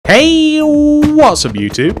Hey, what's up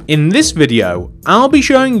YouTube? In this video, I'll be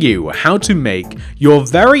showing you how to make your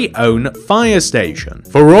very own fire station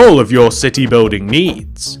for all of your city building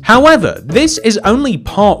needs. However, this is only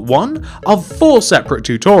part 1 of 4 separate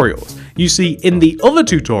tutorials. You see, in the other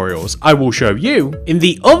tutorials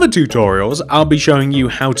I'll be showing you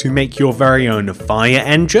how to make your very own fire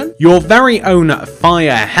engine, your very own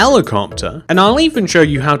fire helicopter, and I'll even show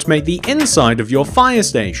you how to make the inside of your fire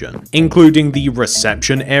station, including the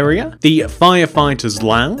reception area, the firefighter's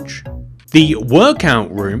lounge, the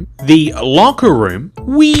workout room, the locker room,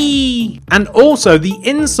 and also the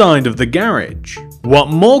inside of the garage. What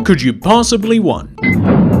more could you possibly want?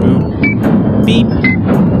 Boop, beep,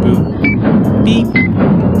 boop, beep,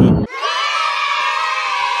 boop.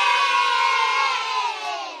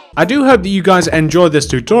 I do hope that you guys enjoy this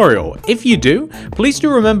tutorial. If you do, please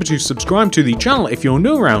do remember to subscribe to the channel if you're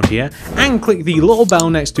new around here and click the little bell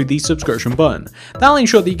next to the subscription button. That'll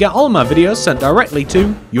ensure that you get all of my videos sent directly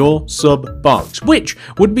to your sub box, which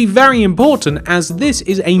would be very important as this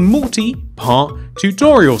is a multi-part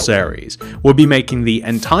tutorial series. We'll be making the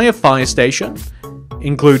entire fire station,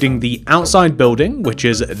 including the outside building, which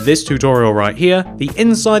is this tutorial right here, the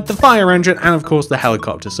inside, the fire engine, and of course the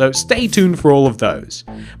helicopter, so stay tuned for all of those.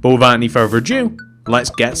 But without any further ado, let's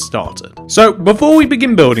get started. So before we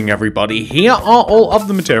begin building, everybody, here are all of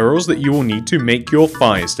the materials that you will need to make your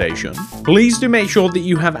fire station. Please do make sure that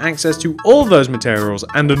you have access to all those materials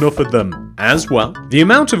and enough of them as well. The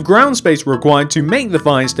amount of ground space required to make the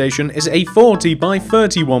fire station is a 40 by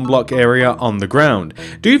 31 block area on the ground.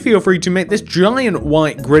 Do feel free to make this giant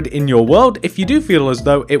white grid in your world if you do feel as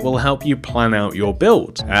though it will help you plan out your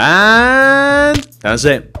build. And that's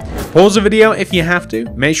it. Pause the video if you have to,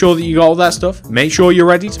 make sure that you got all that stuff, make sure you're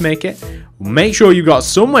ready to make it, make sure you got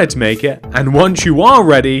somewhere to make it, and once you are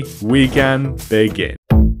ready, we can begin.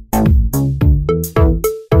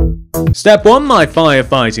 Step 1, my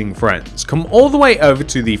firefighting friends. Come all the way over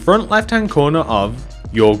to the front left hand corner of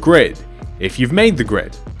your grid, if you've made the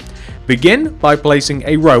grid. Begin by placing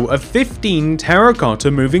a row of 15 terracotta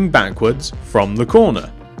moving backwards from the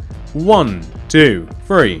corner. 1, 2,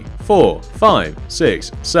 3, 4, 5,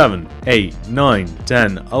 6, 7, 8, 9,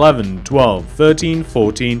 10, 11, 12, 13,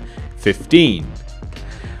 14, 15.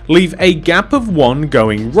 Leave a gap of 1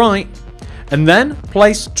 going right, and then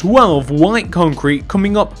place 12 white concrete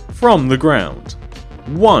coming up from the ground.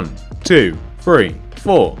 1, 2, 3,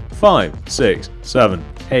 4, 5, 6, 7,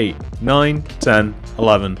 8, 9, 10,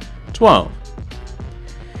 11, 12.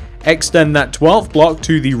 Extend that 12th block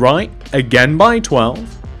to the right, again by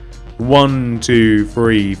 12. 1, 2,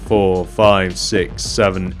 3, 4, 5, 6,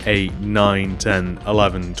 7, 8, 9, 10,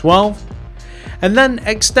 11, 12. And then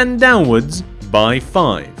extend downwards by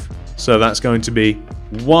 5. So that's going to be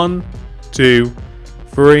 1, 2,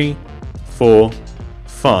 3, 4,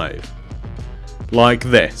 5. Like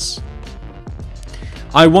this.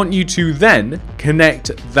 I want you to then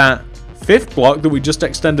connect that 5th block that we just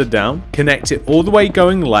extended down, connect it all the way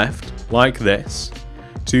going left, like this,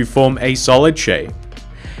 to form a solid shape.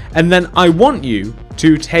 And then I want you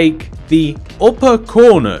to take the upper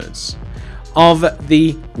corners of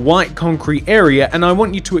the white concrete area and I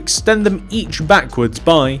want you to extend them each backwards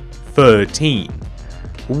by 13.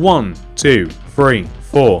 1, 2, 3,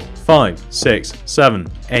 4, 5, 6, 7,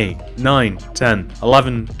 8, 9, 10,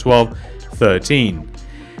 11, 12, 13.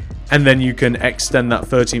 And then you can extend that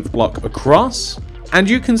 13th block across and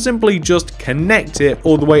you can simply just connect it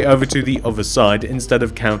all the way over to the other side instead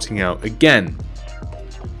of counting out again.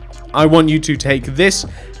 I want you to take this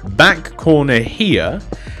back corner here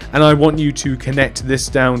and I want you to connect this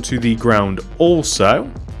down to the ground also,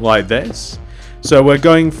 like this. So we're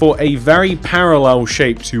going for a very parallel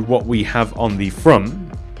shape to what we have on the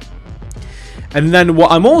front. And then what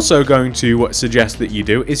I'm also going to suggest that you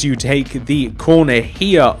do is you take the corner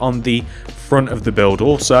here on the front of the build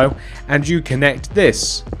also and you connect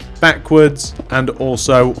this backwards and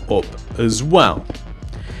also up as well.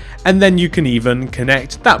 And then you can even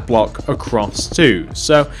connect that block across too.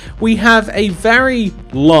 So we have a very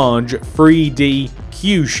large 3D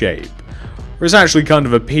Q shape. Or it's actually kind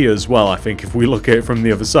of a P as well, I think, if we look at it from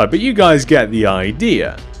the other side, but you guys get the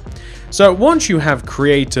idea. So once you have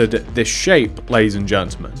created this shape, ladies and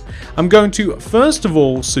gentlemen, I'm going to first of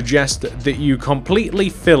all suggest that you completely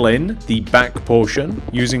fill in the back portion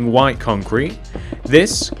using white concrete.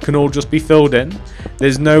 This can all just be filled in.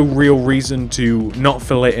 There's no real reason to not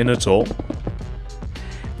fill it in at all.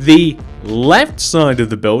 The left side of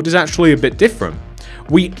the build is actually a bit different.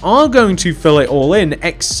 We are going to fill it all in,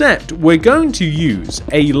 except we're going to use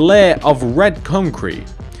a layer of red concrete.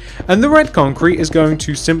 And the red concrete is going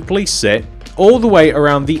to simply sit all the way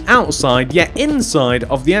around the outside, yet inside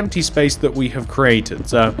of the empty space that we have created.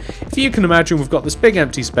 So if you can imagine, we've got this big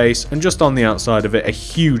empty space, and just on the outside of it, a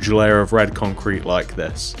huge layer of red concrete like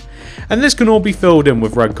this. And this can all be filled in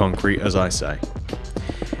with red concrete, as I say.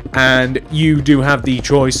 And you do have the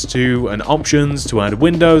choice to, and options to add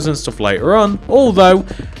windows and stuff later on, although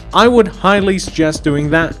I would highly suggest doing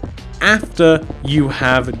that after you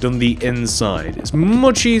have done the inside. It's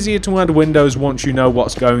much easier to add windows once you know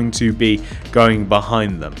what's going to be going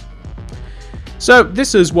behind them. So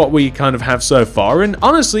this is what we kind of have so far, and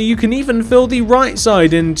honestly you can even fill the right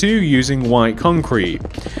side in too using white concrete.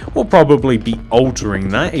 We'll probably be altering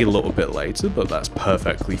that a little bit later, but that's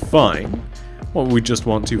perfectly fine. What we just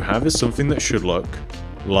want to have is something that should look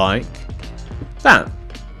like that.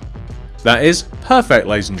 That is perfect,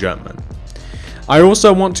 ladies and gentlemen. I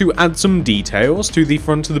also want to add some details to the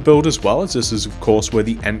front of the build as well, as this is of course where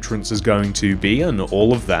the entrance is going to be and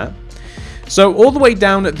all of that. So all the way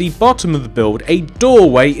down at the bottom of the build, a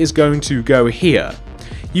doorway is going to go here.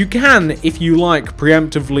 You can, if you like,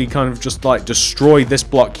 preemptively kind of just like destroy this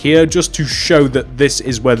block here just to show that this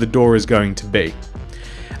is where the door is going to be.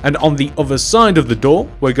 And on the other side of the door,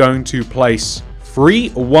 we're going to place 3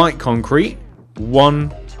 white concrete,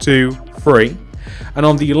 1, 2, 3, and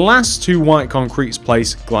on the last 2 white concretes,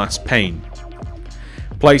 place glass pane.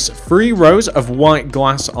 Place 3 rows of white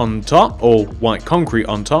glass on top, or white concrete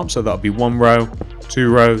on top, so that'll be 1 row, 2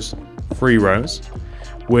 rows, 3 rows,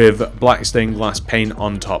 with black stained glass pane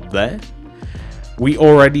on top there. We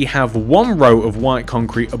already have 1 row of white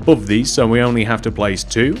concrete above these, so we only have to place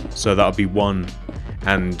 2, so that'll be 1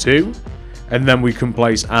 and 2, and then we can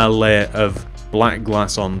place our layer of black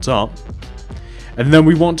glass on top. And then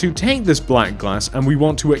we want to take this black glass and we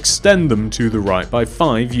want to extend them to the right by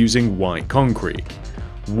 5 using white concrete.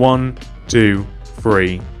 1, 2,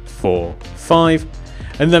 3, 4, 5,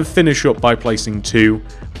 and then finish up by placing 2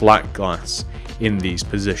 black glass in these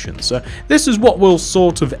positions. So this is what we'll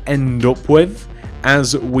sort of end up with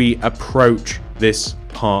as we approach this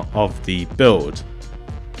part of the build.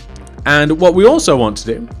 And what we also want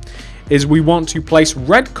to do is we want to place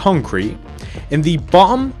red concrete in the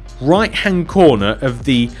bottom right hand corner of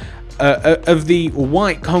the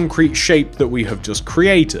white concrete shape that we have just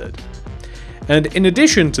created. And in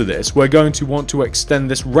addition to this, we're going to want to extend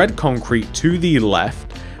this red concrete to the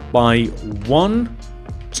left by 1,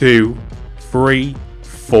 2, 3,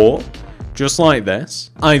 4, just like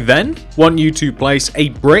this. I then want you to place a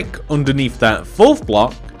brick underneath that 4th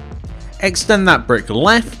block, extend that brick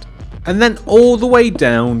left, and then all the way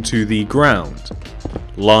down to the ground,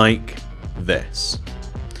 like this.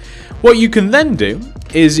 What you can then do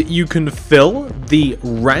is you can fill the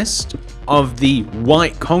rest of the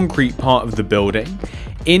white concrete part of the building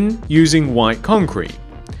in using white concrete.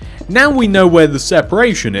 Now we know where the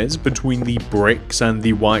separation is between the bricks and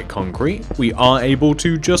the white concrete, we are able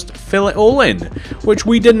to just fill it all in, which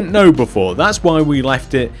we didn't know before. That's why we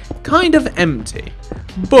left it kind of empty.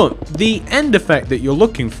 But the end effect that you're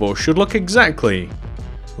looking for should look exactly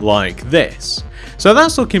like this. So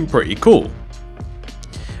that's looking pretty cool.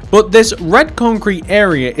 But this red concrete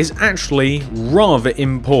area is actually rather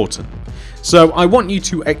important. So I want you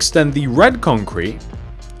to extend the red concrete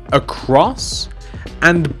across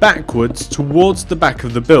and backwards towards the back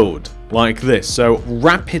of the build, like this. So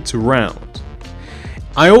wrap it around.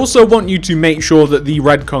 I also want you to make sure that the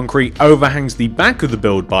red concrete overhangs the back of the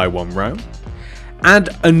build by 1 row. Add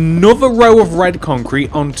another row of red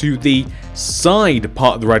concrete onto the side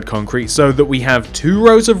part of the red concrete so that we have 2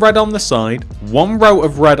 rows of red on the side, 1 row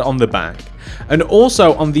of red on the back, and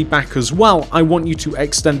also on the back as well I want you to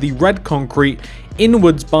extend the red concrete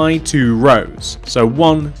inwards by 2 rows, so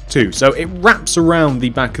 1, 2, so it wraps around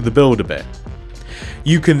the back of the build a bit.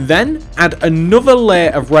 You can then add another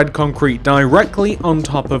layer of red concrete directly on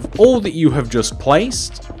top of all that you have just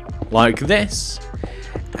placed, like this.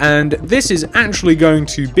 And this is actually going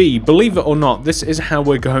to be, believe it or not, this is how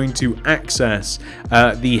we're going to access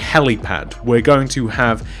the helipad. We're going to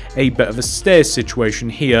have a bit of a stairs situation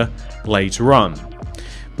here later on.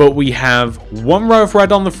 But we have 1 row of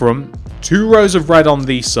red on the front, 2 rows of red on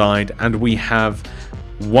the side, and we have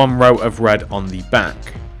 1 row of red on the back.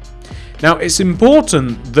 Now it's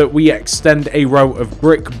important that we extend a row of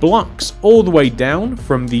brick blocks all the way down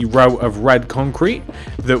from the row of red concrete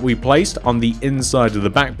that we placed on the inside of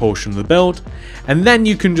the back portion of the build, and then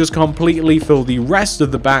you can just completely fill the rest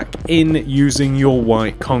of the back in using your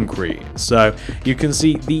white concrete. So you can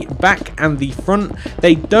see the back and the front,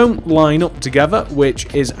 they don't line up together,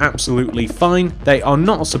 which is absolutely fine. They are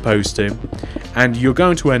not supposed to, and you're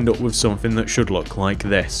going to end up with something that should look like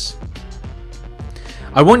this.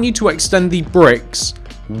 I want you to extend the bricks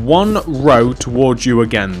one row towards you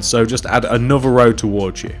again, so just add another row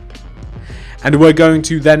towards you. And we're going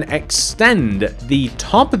to then extend the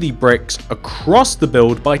top of the bricks across the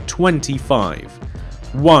build by 25.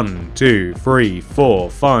 1, 2, 3, 4,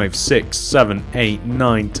 5, 6, 7, 8,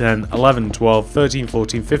 9, 10, 11, 12, 13,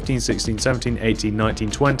 14, 15, 16, 17, 18,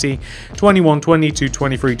 19, 20, 21, 22,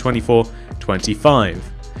 23, 24,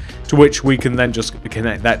 25. To which we can then just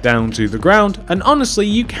connect that down to the ground, and honestly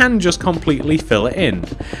you can just completely fill it in.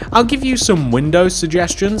 I'll give you some window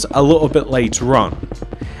suggestions a little bit later on,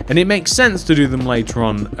 and it makes sense to do them later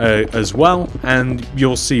on as well, and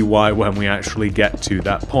you'll see why when we actually get to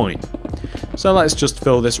that point. So let's just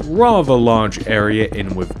fill this rather large area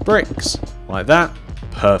in with bricks, like that.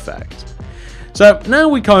 Perfect. So now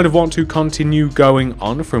we kind of want to continue going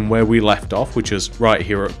on from where we left off, which is right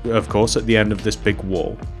here, of course, at the end of this big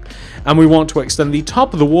wall. And we want to extend the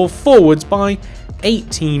top of the wall forwards by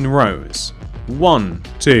 18 rows. 1,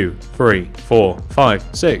 2, 3, 4,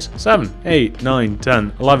 5, 6, 7, 8, 9,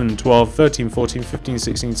 10, 11, 12, 13, 14, 15,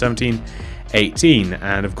 16, 17, 18.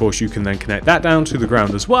 And of course you can then connect that down to the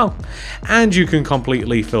ground as well. And you can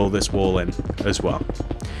completely fill this wall in as well.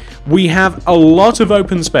 We have a lot of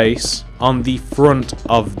open space on the front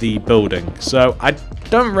of the building, so I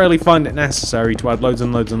don't really find it necessary to add loads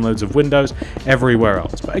and loads and loads of windows everywhere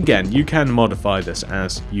else. But again, you can modify this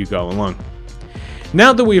as you go along.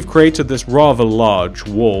 Now that we've created this rather large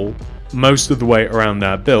wall most of the way around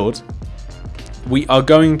our build, we are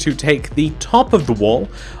going to take the top of the wall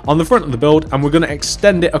on the front of the build and we're going to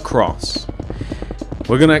extend it across.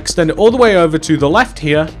 We're going to extend it all the way over to the left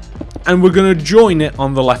here, and we're going to join it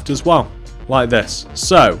on the left as well, like this.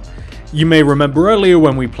 So, you may remember earlier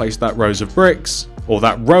when we placed that rows of bricks, or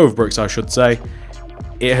that row of bricks I should say,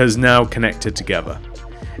 it has now connected together.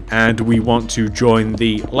 And we want to join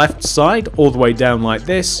the left side all the way down like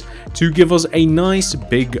this to give us a nice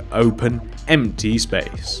big open empty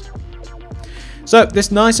space. So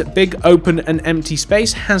this nice big open and empty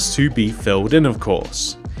space has to be filled in, of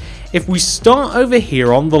course. If we start over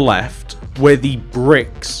here on the left where the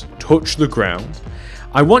bricks touch the ground,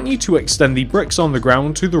 I want you to extend the bricks on the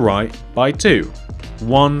ground to the right by 2.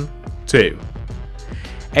 1, 2.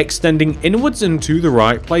 Extending inwards and to the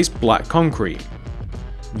right, place black concrete.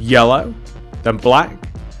 Yellow, then black,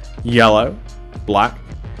 yellow, black,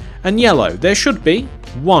 and yellow. There should be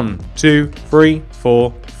 1, 2, 3,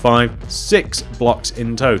 4, 5, 6 blocks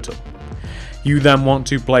in total. You then want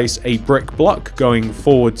to place a brick block going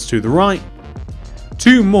forwards to the right,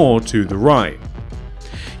 2 more to the right.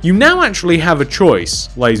 You now actually have a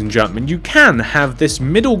choice, ladies and gentlemen. You can have this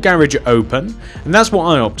middle garage open, and that's what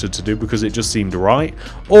I opted to do because it just seemed right,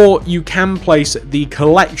 or you can place the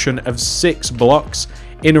collection of 6 blocks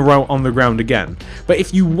in a row on the ground again. But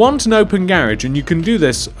if you want an open garage, and you can do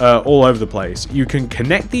this all over the place, you can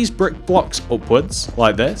connect these brick blocks upwards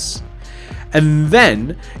like this, and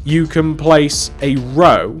then you can place a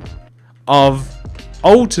row of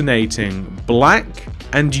alternating black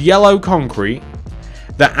and yellow concrete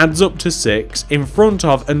that adds up to 6 in front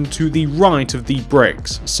of and to the right of the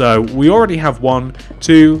bricks. So we already have 1,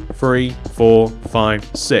 2, 3, 4,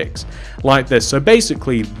 5, 6 like this. So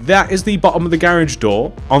basically that is the bottom of the garage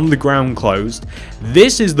door on the ground closed.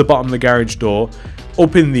 This is the bottom of the garage door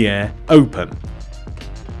up in the air open.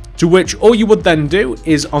 To which all you would then do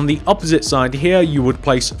is on the opposite side here you would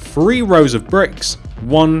place 3 rows of bricks,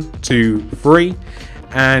 1, 2, 3,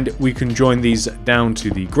 and we can join these down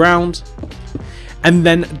to the ground. And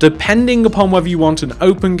then depending upon whether you want an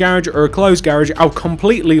open garage or a closed garage, I'll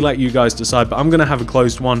completely let you guys decide, but I'm going to have a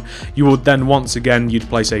closed one. You would then once again, you'd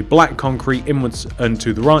place a black concrete inwards and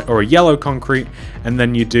to the right, or a yellow concrete, and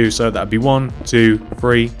then you do so that'd be 1, 2,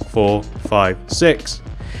 3, 4, 5, 6.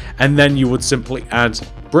 And then you would simply add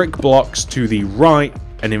brick blocks to the right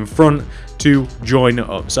and in front to join it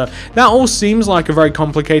up. So that all seems like a very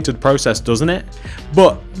complicated process, doesn't it?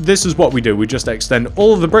 But this is what we do. We just extend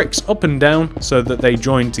all of the bricks up and down so that they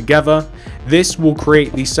join together. This will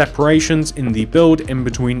create the separations in the build in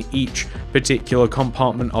between each particular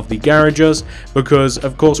compartment of the garages, because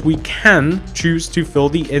of course we can choose to fill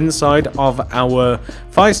the inside of our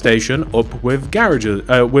fire station up with garages,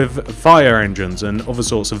 with fire engines and other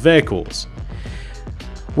sorts of vehicles.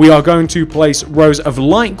 We are going to place rows of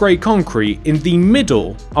light grey concrete in the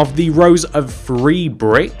middle of the rows of 3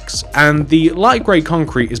 bricks, and the light grey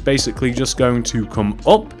concrete is basically just going to come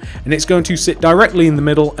up and it's going to sit directly in the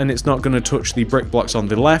middle, and it's not going to touch the brick blocks on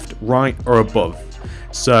the left, right or above.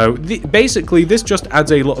 So basically this just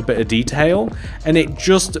adds a little bit of detail, and it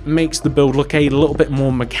just makes the build look a little bit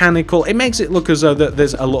more mechanical. It makes it look as though that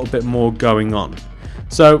there's a little bit more going on.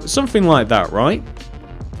 So something like that, right?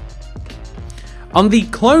 On the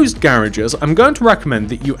closed garages, I'm going to recommend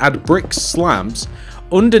that you add brick slabs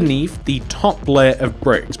underneath the top layer of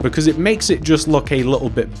bricks because it makes it just look a little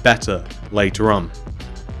bit better later on.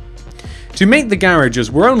 To make the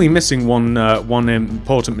garages, we're only missing one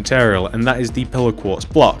important material, and that is the pillar quartz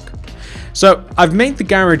block. So I've made the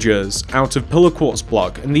garages out of pillar quartz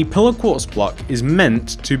block, and the pillar quartz block is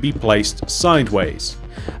meant to be placed sideways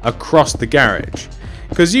across the garage.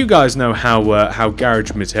 Because you guys know how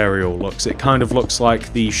garage material looks. It kind of looks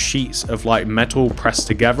like the sheets of like metal pressed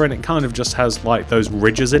together, and it kind of just has like those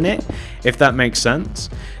ridges in it, if that makes sense.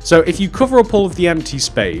 So if you cover up all of the empty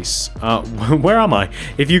space, where am I?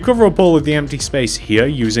 If you cover up all of the empty space here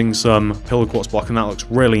using some pillar quartz block, and that looks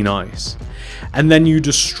really nice. And then you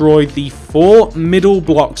destroy the 4 middle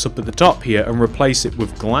blocks up at the top here and replace it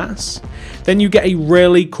with glass, then you get a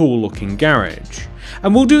really cool looking garage.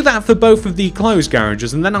 And we'll do that for both of the closed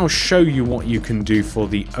garages, and then I'll show you what you can do for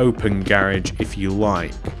the open garage if you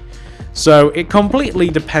like. So it completely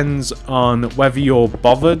depends on whether you're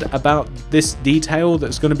bothered about this detail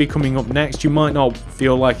that's going to be coming up next. You might not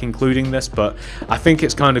feel like including this, but I think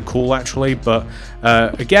it's kind of cool actually. But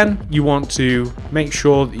again, you want to make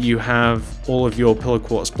sure that you have all of your pillar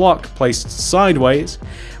quartz block placed sideways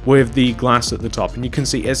with the glass at the top. And you can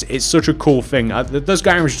see it's such a cool thing. Those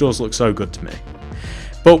garage doors look so good to me.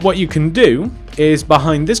 But what you can do is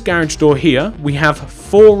behind this garage door here, we have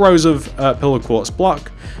 4 rows of pillar quartz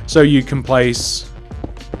block. So you can place,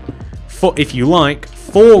 if you like,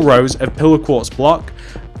 4 rows of pillar quartz block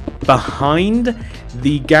behind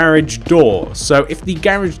the garage door. So if the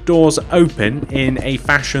garage doors open in a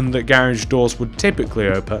fashion that garage doors would typically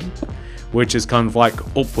open, which is kind of like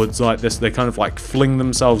upwards like this, they kind of like fling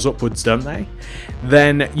themselves upwards, don't they?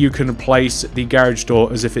 Then you can place the garage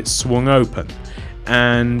door as if it's swung open.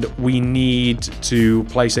 And we need to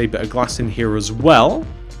place a bit of glass in here as well.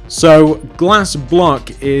 So glass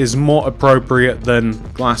block is more appropriate than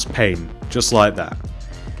glass pane, just like that.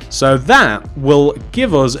 So that will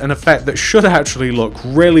give us an effect that should actually look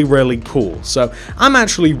really, really cool. So I'm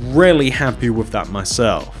actually really happy with that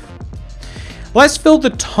myself. Let's fill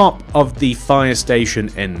the top of the fire station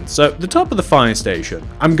in. So the top of the fire station,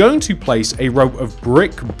 I'm going to place a row of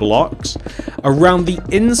brick blocks around the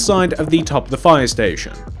inside of the top of the fire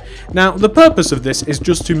station. Now the purpose of this is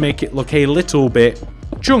just to make it look a little bit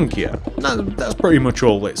chunkier. That's pretty much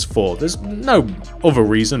all it's for. There's no other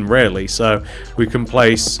reason really. So we can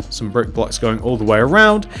place some brick blocks going all the way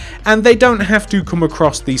around, and they don't have to come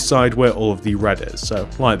across the side where all of the red is. So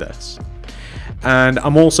like this. And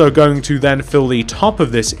I'm also going to then fill the top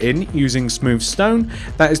of this in using smooth stone.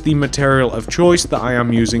 That is the material of choice that I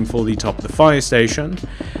am using for the top of the fire station.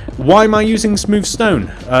 Why am I using smooth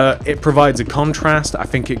stone? It provides a contrast. I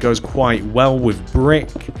think it goes quite well with brick.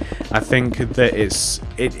 I think that it's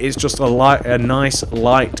just a nice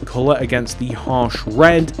light color against the harsh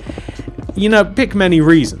red. You know, pick many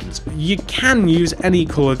reasons. You can use any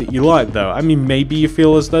color that you like though. I mean, maybe you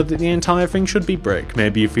feel as though that the entire thing should be brick.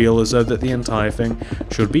 Maybe you feel as though that the entire thing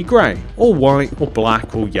should be grey, or white, or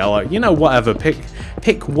black, or yellow. You know, whatever.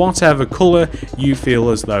 Pick whatever color you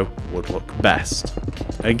feel as though would look best.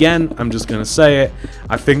 Again, I'm just going to say it.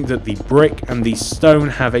 I think that the brick and the stone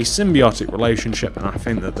have a symbiotic relationship, and I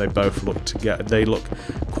think that they both look together. They look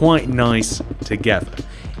quite nice together,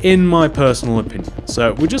 in my personal opinion.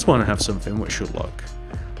 So we just want to have something which should look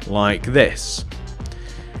like this.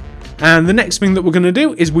 And the next thing that we're going to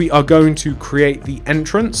do is we are going to create the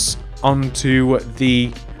entrance onto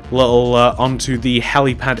the onto the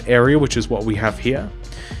helipad area, which is what we have here.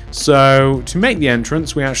 So to make the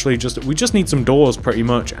entrance, we just need some doors pretty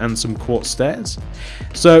much and some quartz stairs.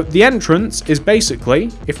 So the entrance is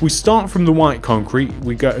basically, if we start from the white concrete,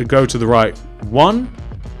 we go to the right 1,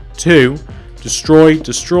 2, destroy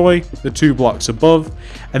the 2 blocks above,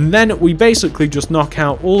 and then we basically just knock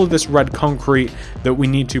out all of this red concrete that we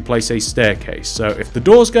need to place a staircase. So if the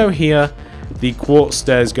doors go here, the quartz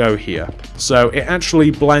stairs go here. So it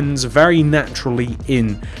actually blends very naturally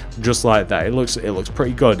in, just like that. It looks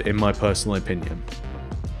pretty good in my personal opinion.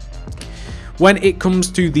 When it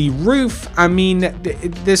comes to the roof, I mean,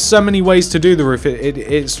 there's so many ways to do the roof.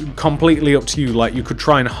 It's completely up to you. Like, you could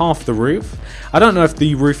try and half the roof. I don't know if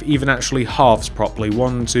the roof even actually halves properly.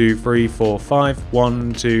 1, 2, 3, 4, 5.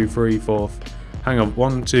 1, 2, 3, 4. Hang on.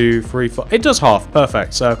 1, 2, 3, 4. It does half.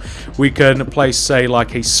 Perfect. So we can place, say,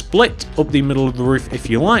 like a split up the middle of the roof if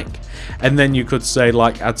you like. and then you could say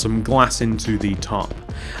like add some glass into the top.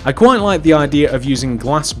 I quite like the idea of using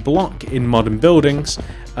glass block in modern buildings.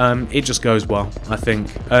 It just goes well, I think.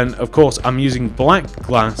 And of course I'm using black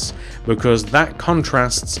glass because that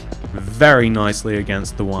contrasts very nicely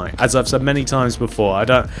against the white. As I've said many times before, I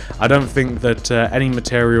don't think that any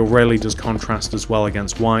material really does contrast as well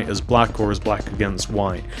against white as black, or as black against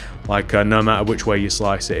white. Like no matter which way you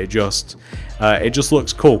slice it, it just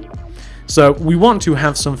looks cool. So we want to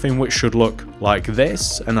have something which should look like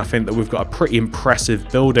this, and I think that we've got a pretty impressive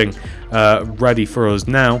building ready for us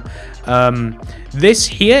now. This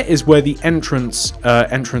here is where the entrance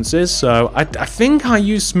is, so I think I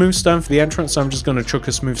use smooth stone for the entrance, so I'm just going to chuck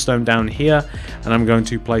a smooth stone down here, and I'm going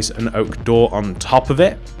to place an oak door on top of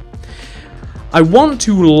it. I want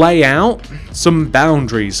to lay out some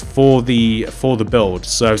boundaries for the build,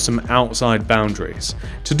 so some outside boundaries.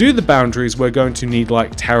 To do the boundaries, we're going to need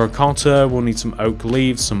like terracotta, we'll need some oak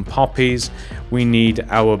leaves, some poppies, we need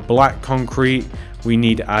our black concrete, we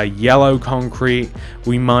need our yellow concrete,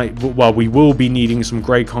 we will be needing some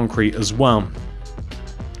grey concrete as well.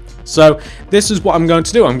 So this is what I'm going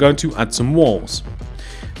to do. I'm going to add some walls.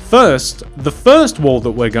 First, the first wall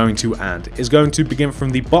that we're going to add is going to begin from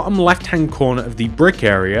the bottom left-hand corner of the brick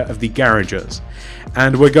area of the garages.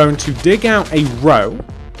 And we're going to dig out a row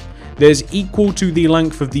that is equal to the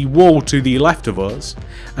length of the wall to the left of us.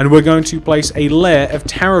 And we're going to place a layer of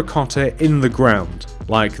terracotta in the ground,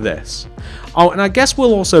 like this. Oh, and I guess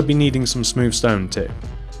we'll also be needing some smooth stone too.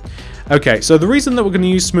 Okay, so the reason that we're going to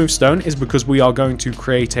use smooth stone is because we are going to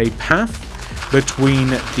create a path between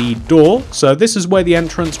the door. So this is where the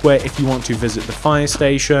entrance, where if you want to visit the fire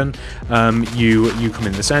station, you come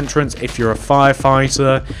in this entrance. If you're a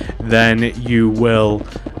firefighter, then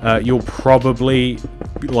you'll probably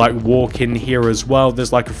like walk in here as well.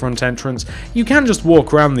 There's like a front entrance. You can just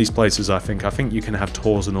walk around these places. I think you can have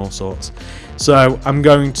tours and all sorts. So I'm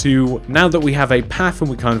going to, now that we have a path and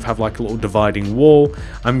we kind of have like a little dividing wall,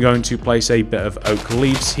 I'm going to place a bit of oak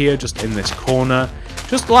leaves here just in this corner.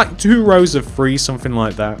 Just like 2 rows of 3, something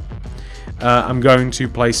like that. I'm going to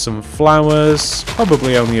place some flowers,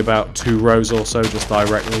 probably only about 2 rows or so, just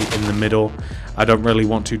directly in the middle. I don't really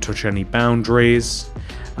want to touch any boundaries.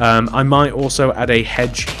 I might also add a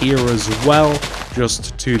hedge here as well,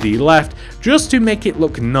 just to the left, just to make it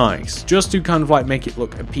look nice, just to kind of like make it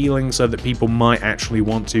look appealing so that people might actually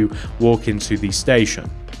want to walk into the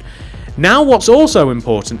station. Now what's also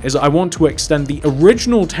important is I want to extend the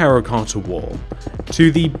original terracotta wall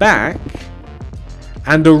to the back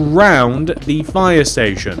and around the fire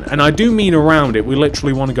station. And I do mean around it. We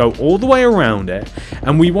literally want to go all the way around it,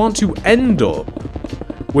 and we want to end up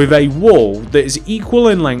with a wall that is equal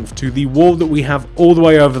in length to the wall that we have all the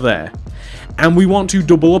way over there. And we want to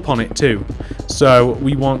double up on it too. So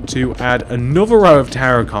we want to add another row of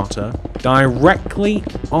terracotta directly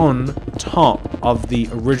on top of the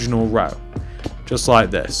original row. Just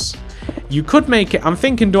like this. You could make it, I'm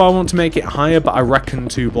thinking, do I want to make it higher? But I reckon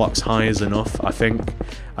 2 blocks high is enough, I think.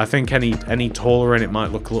 I think any taller and it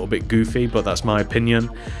might look a little bit goofy, but that's my opinion.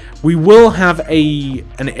 We will have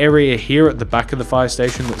an area here at the back of the fire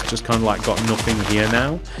station that's just kind of like got nothing here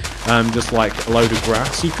now. Just like a load of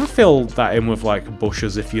grass. You can fill that in with like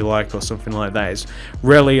bushes if you like, or something like that. It's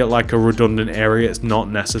really like a redundant area. It's not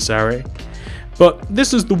necessary. But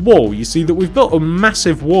this is the wall. You see that we've built a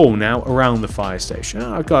massive wall now around the fire station.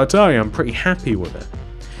 I've got to tell you, I'm pretty happy with it.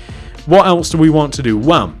 What else do we want to do?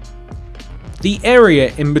 Well, the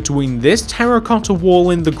area in between this terracotta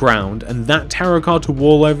wall in the ground and that terracotta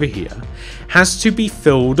wall over here has to be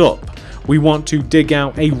filled up. We want to dig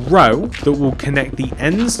out a row that will connect the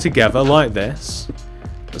ends together like this.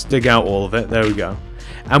 Let's dig out all of it. There we go.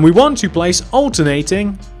 And we want to place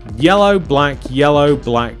alternating yellow, black, yellow,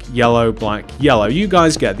 black, yellow, black, yellow. You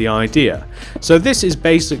guys get the idea. So this is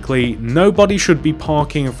basically, nobody should be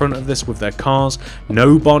parking in front of this with their cars.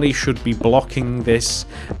 Nobody should be blocking this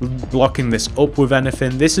up with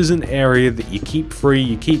anything. This is an area that you keep free,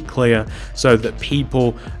 you keep clear, so that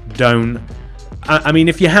people don't... I mean,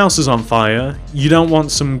 if your house is on fire, you don't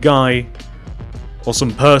want some guy or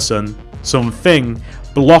some person, something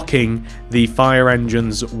blocking the fire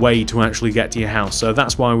engine's way to actually get to your house. So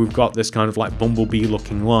that's why we've got this kind of like bumblebee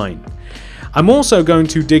looking line. I'm also going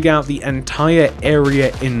to dig out the entire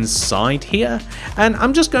area inside here, and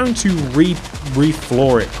I'm just going to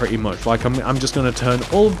re-floor it pretty much. Like I'm just going to turn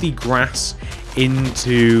all of the grass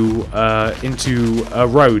into a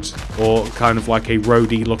road, or kind of like a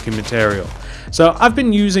roady looking material. So I've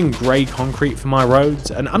been using grey concrete for my roads,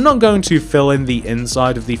 and I'm not going to fill in the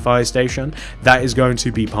inside of the fire station. That is going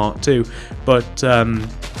to be part 2. But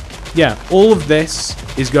yeah, all of this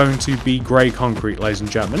is going to be grey concrete, ladies and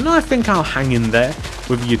gentlemen. And I think I'll hang in there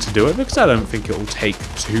with you to do it because I don't think it will take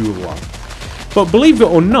too long. But believe it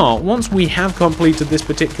or not, once we have completed this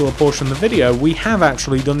particular portion of the video, we have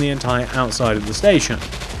actually done the entire outside of the station.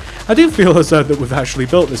 I do feel as though that we've actually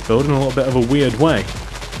built this build in a little bit of a weird way.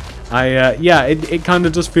 Yeah, it kind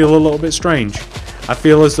of does feel a little bit strange. I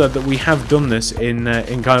feel as though that we have done this in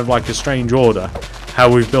kind of like a strange order, how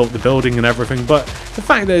we've built the building and everything, but the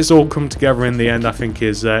fact that it's all come together in the end I think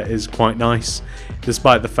is quite nice,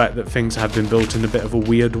 despite the fact that things have been built in a bit of a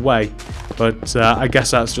weird way. But I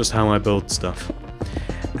guess that's just how I build stuff.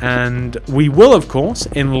 And we will, of course,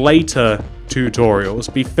 in later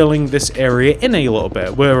tutorials, be filling this area in a little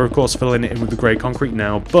bit. We're, of course, filling it in with the grey concrete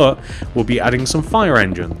now, but we'll be adding some fire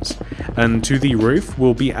engines. And to the roof,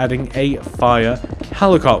 we'll be adding a fire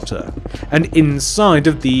helicopter. And inside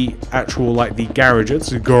of the actual, like, the garages,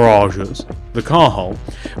 the car hole,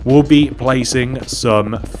 we'll be placing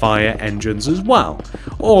some fire engines as well.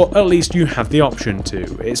 Or at least you have the option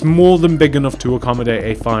to. It's more than big enough to accommodate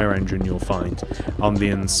a fire engine, you'll find, on the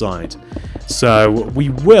inside. So we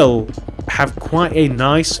will have quite a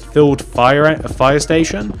nice filled fire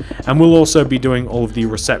station, and we'll also be doing all of the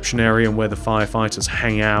reception area and where the firefighters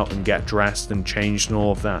hang out and get dressed and changed and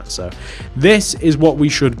all of that. So this is what we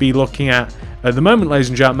should be looking at the moment, ladies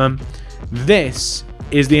and gentlemen. This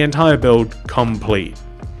is the entire build complete.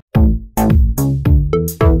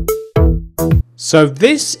 So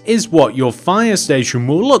this is what your fire station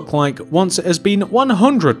will look like once it has been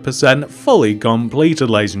 100% fully completed,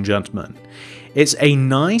 ladies and gentlemen. It's a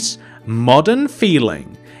nice, modern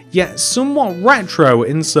feeling, yet somewhat retro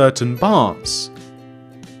in certain parts.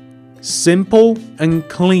 Simple and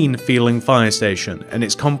clean feeling fire station, and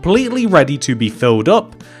it's completely ready to be filled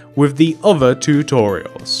up with the other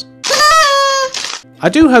tutorials. I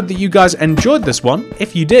do hope that you guys enjoyed this one.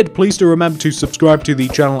 If you did, please do remember to subscribe to the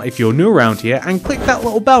channel if you're new around here, and click that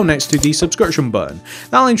little bell next to the subscription button.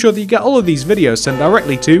 That'll ensure that you get all of these videos sent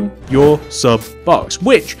directly to your sub box,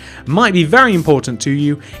 which might be very important to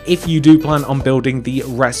you if you do plan on building the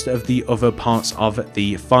rest of the other parts of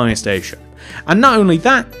the fire station. And not only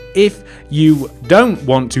that, if you don't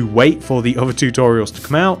want to wait for the other tutorials to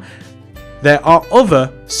come out, there are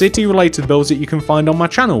other city-related builds that you can find on my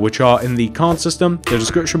channel, which are in the card system, the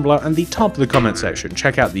description below, and the top of the comment section.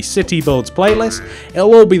 Check out the City Builds playlist,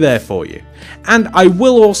 it'll all be there for you. And I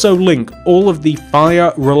will also link all of the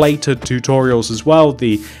fire-related tutorials as well,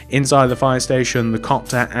 the inside the fire station, the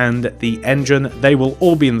copter, and the engine. They will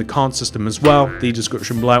all be in the card system as well, the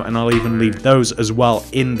description below, and I'll even leave those as well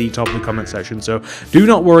in the top of the comment section. So do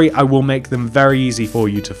not worry, I will make them very easy for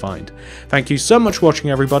you to find. Thank you so much for watching,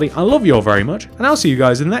 everybody. I love you all very much, and I'll see you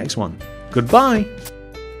guys in the next one. Goodbye!